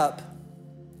wake up,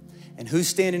 and who's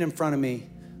standing in front of me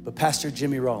but Pastor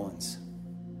Jimmy Rollins.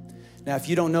 Now, if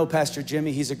you don't know Pastor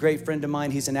Jimmy, he's a great friend of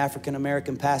mine. He's an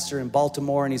African-American pastor in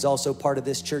Baltimore, and he's also part of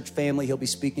this church family. He'll be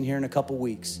speaking here in a couple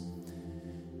weeks.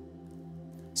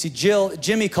 See,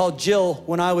 Jimmy called Jill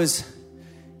when I was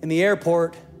in the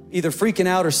airport, either freaking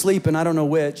out or sleeping, I don't know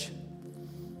which.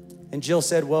 And Jill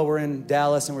said, well, we're in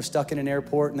Dallas and we're stuck in an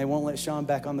airport and they won't let Sean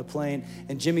back on the plane.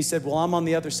 And Jimmy said, well, I'm on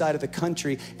the other side of the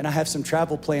country and I have some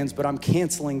travel plans, but I'm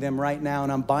canceling them right now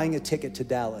and I'm buying a ticket to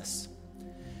Dallas.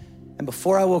 And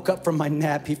before I woke up from my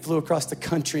nap, he flew across the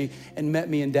country and met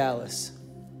me in Dallas.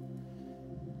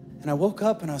 And I woke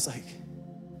up and I was like,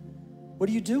 what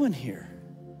are you doing here?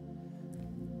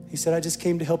 He said, I just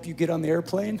came to help you get on the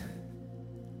airplane.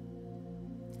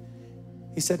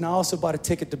 He said, and I also bought a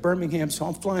ticket to Birmingham, so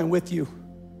I'm flying with you.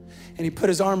 And he put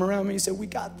his arm around me. He said, we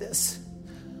got this.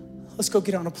 Let's go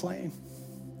get on a plane.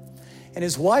 And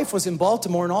his wife was in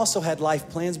Baltimore and also had life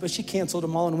plans, but she canceled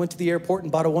them all and went to the airport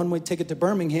and bought a one-way ticket to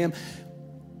Birmingham.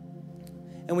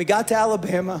 And we got to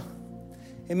Alabama,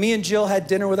 and me and Jill had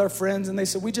dinner with our friends, and they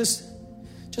said, we just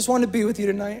wanted to be with you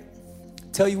tonight,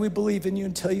 tell you we believe in you,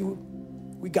 and tell you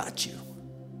we got you.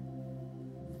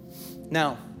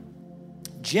 Now,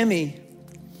 Jimmy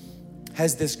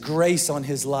has this grace on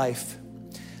his life.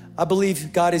 I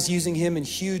believe God is using him in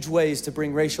huge ways to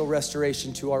bring racial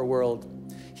restoration to our world.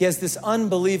 He has this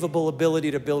unbelievable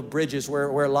ability to build bridges where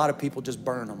a lot of people just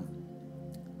burn them.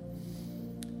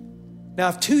 Now,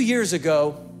 if 2 years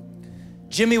ago,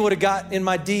 Jimmy would have got in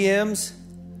my DMs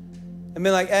and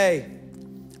been like, hey,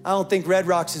 I don't think Red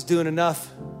Rocks is doing enough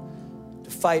to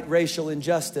fight racial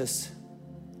injustice.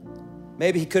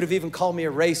 Maybe he could have even called me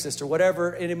a racist or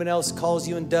whatever anyone else calls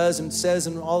you and does and says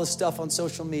and all this stuff on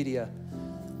social media.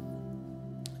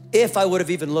 If I would have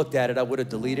even looked at it, I would have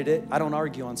deleted it. I don't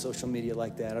argue on social media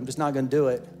like that. I'm just not gonna do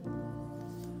it.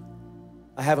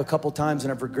 I have a couple times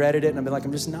and I've regretted it and I've been like,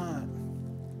 I'm just not.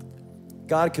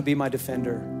 God could be my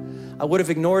defender. I would have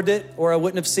ignored it or I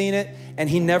wouldn't have seen it, and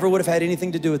he never would have had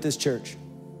anything to do with this church.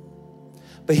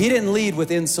 But he didn't lead with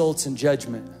insults and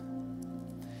judgment.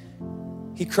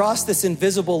 He crossed this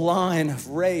invisible line of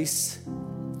race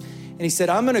and he said,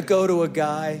 I'm gonna go to a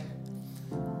guy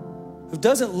who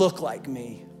doesn't look like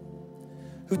me,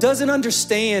 who doesn't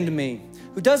understand me,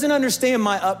 who doesn't understand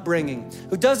my upbringing,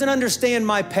 who doesn't understand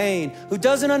my pain, who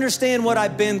doesn't understand what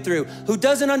I've been through, who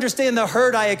doesn't understand the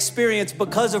hurt I experienced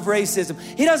because of racism.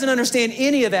 He doesn't understand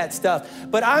any of that stuff,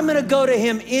 but I'm gonna go to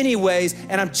him anyways,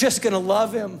 and I'm just gonna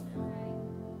love him.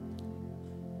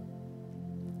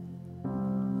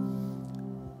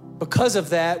 Because of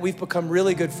that, we've become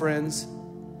really good friends.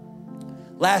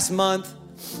 Last month,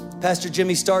 Pastor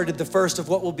Jimmy started the first of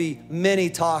what will be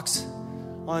many talks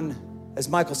on, as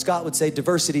Michael Scott would say,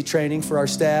 diversity training for our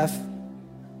staff.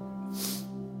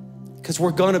 Because we're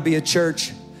gonna be a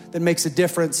church that makes a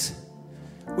difference.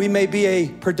 We may be a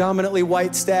predominantly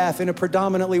white staff in a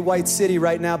predominantly white city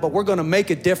right now, but we're gonna make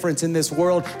a difference in this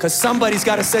world because somebody's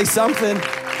gotta say something.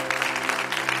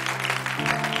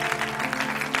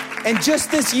 And just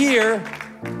this year,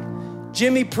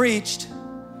 Jimmy preached,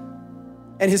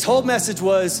 and his whole message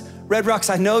was, Red Rocks,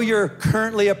 I know you're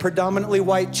currently a predominantly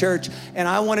white church, and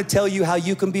I want to tell you how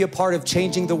you can be a part of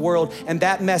changing the world. And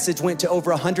that message went to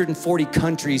over 140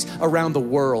 countries around the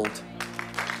world.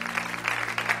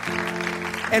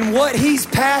 And what he's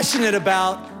passionate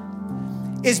about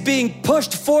is being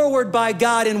pushed forward by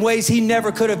God in ways he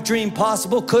never could have dreamed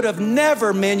possible, could have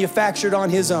never manufactured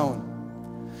on his own.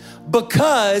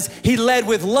 Because he led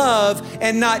with love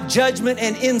and not judgment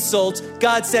and insults,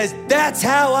 God says, that's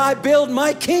how I build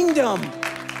my kingdom.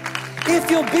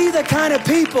 If you'll be the kind of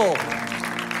people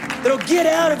that'll get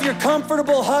out of your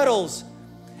comfortable huddles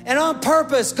and on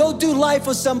purpose go do life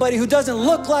with somebody who doesn't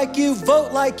look like you,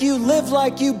 vote like you, live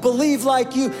like you, believe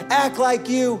like you, act like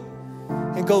you,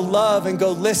 and go love and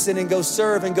go listen and go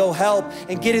serve and go help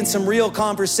and get in some real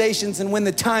conversations, and when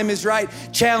the time is right,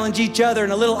 challenge each other,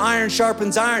 and a little iron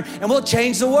sharpens iron, and we'll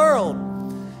change the world.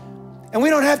 And we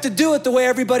don't have to do it the way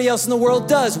everybody else in the world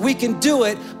does. We can do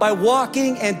it by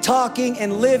walking and talking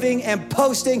and living and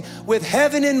posting with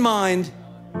heaven in mind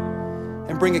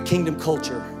and bring a kingdom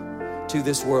culture to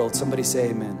this world. Somebody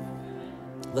say amen.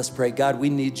 Let's pray. God, we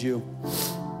need you.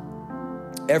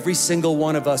 Every single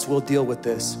one of us will deal with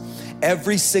this.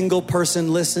 every single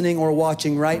person listening or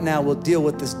watching right now will deal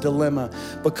with this dilemma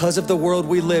because of the world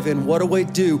we live in. What do we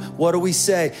do? What do we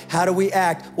say? How do we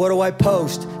act? What do I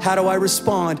post? How do I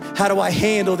respond? How do I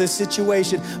handle this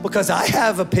situation? Because I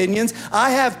have opinions.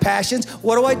 I have passions.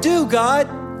 What do I do, God?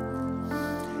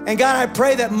 And God, I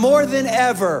pray that more than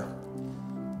ever,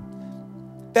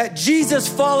 that Jesus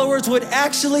followers would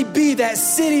actually be that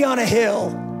city on a hill,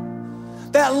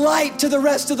 that light to the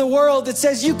rest of the world that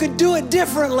says you could do it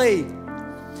differently.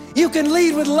 You can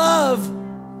lead with love.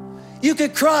 You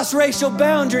could cross racial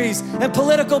boundaries and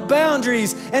political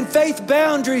boundaries and faith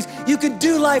boundaries. You could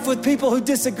do life with people who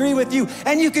disagree with you,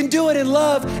 and you can do it in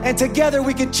love, and together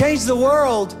we can change the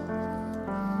world.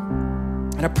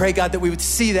 And I pray, God, that we would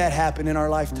see that happen in our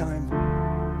lifetime.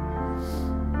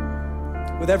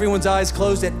 With everyone's eyes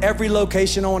closed at every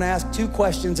location, I want to ask 2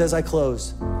 questions as I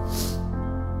close.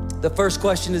 The first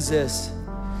question is this: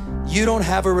 you don't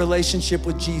have a relationship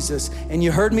with Jesus, and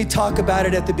you heard me talk about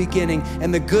it at the beginning,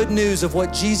 and the good news of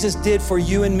what Jesus did for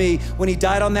you and me when he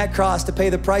died on that cross to pay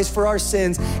the price for our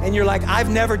sins, and you're like, I've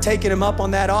never taken him up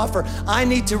on that offer. I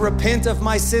need to repent of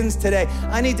my sins today.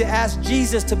 I need to ask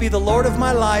Jesus to be the Lord of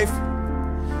my life,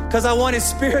 because I want his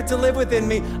spirit to live within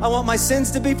me. I want my sins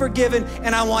to be forgiven,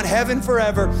 and I want heaven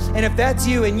forever. And if that's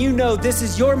you and you know this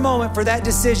is your moment for that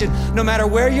decision, no matter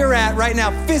where you're at right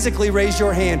now, physically raise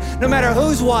your hand. No matter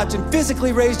who's watching,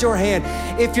 physically raise your hand.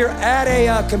 If you're at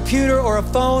a computer or a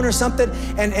phone or something,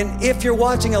 and if you're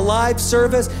watching a live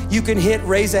service, you can hit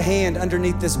raise a hand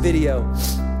underneath this video.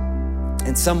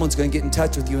 And someone's gonna get in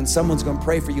touch with you, and someone's gonna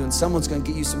pray for you, and someone's gonna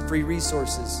get you some free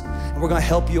resources. And we're gonna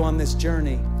help you on this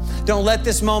journey. Don't let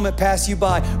this moment pass you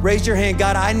by. Raise your hand.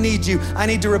 God, I need you. I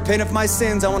need to repent of my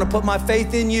sins. I wanna put my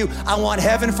faith in you. I want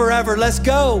heaven forever. Let's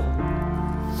go.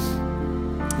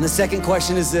 And the second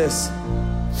question is this.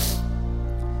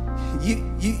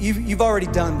 You've already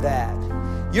done that.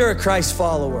 You're a Christ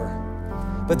follower.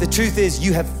 But the truth is,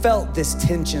 you have felt this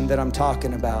tension that I'm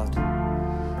talking about.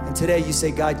 And today you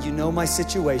say, God, you know my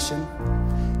situation,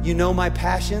 you know my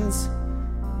passions,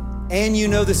 and you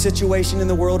know the situation in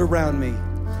the world around me.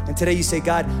 And today you say,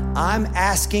 God, I'm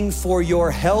asking for your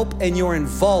help and your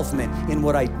involvement in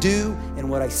what I do and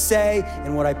what I say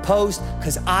and what I post,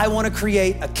 because I want to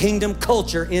create a kingdom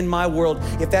culture in my world.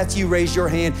 If that's you, raise your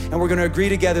hand, and we're going to agree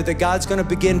together that God's going to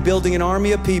begin building an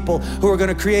army of people who are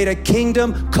going to create a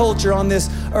kingdom culture on this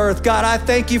earth. God, I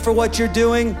thank you for what you're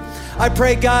doing. I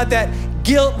pray, God, that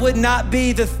guilt would not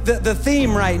be the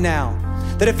theme right now.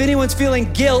 That if anyone's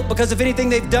feeling guilt because of anything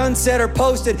they've done, said, or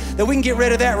posted, that we can get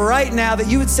rid of that right now, that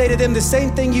you would say to them the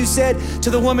same thing you said to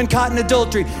the woman caught in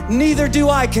adultery. Neither do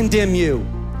I condemn you.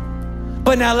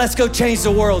 But now let's go change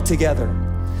the world together.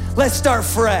 Let's start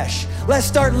fresh. Let's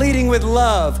start leading with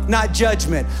love, not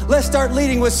judgment. Let's start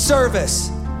leading with service,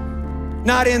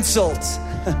 not insults.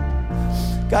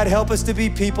 God, help us to be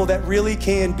people that really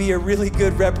can be a really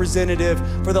good representative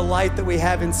for the light that we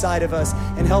have inside of us,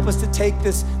 and help us to take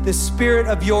this spirit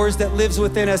of yours that lives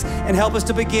within us and help us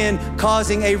to begin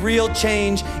causing a real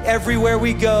change everywhere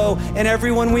we go and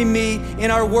everyone we meet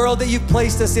in our world that you've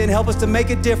placed us in. Help us to make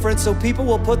a difference so people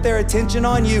will put their attention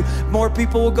on you. More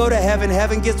people will go to heaven.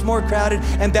 Heaven gets more crowded,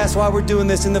 and that's why we're doing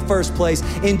this in the first place.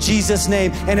 In Jesus'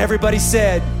 name. And everybody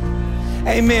said,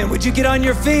 amen. Would you get on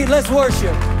your feet? Let's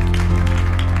worship.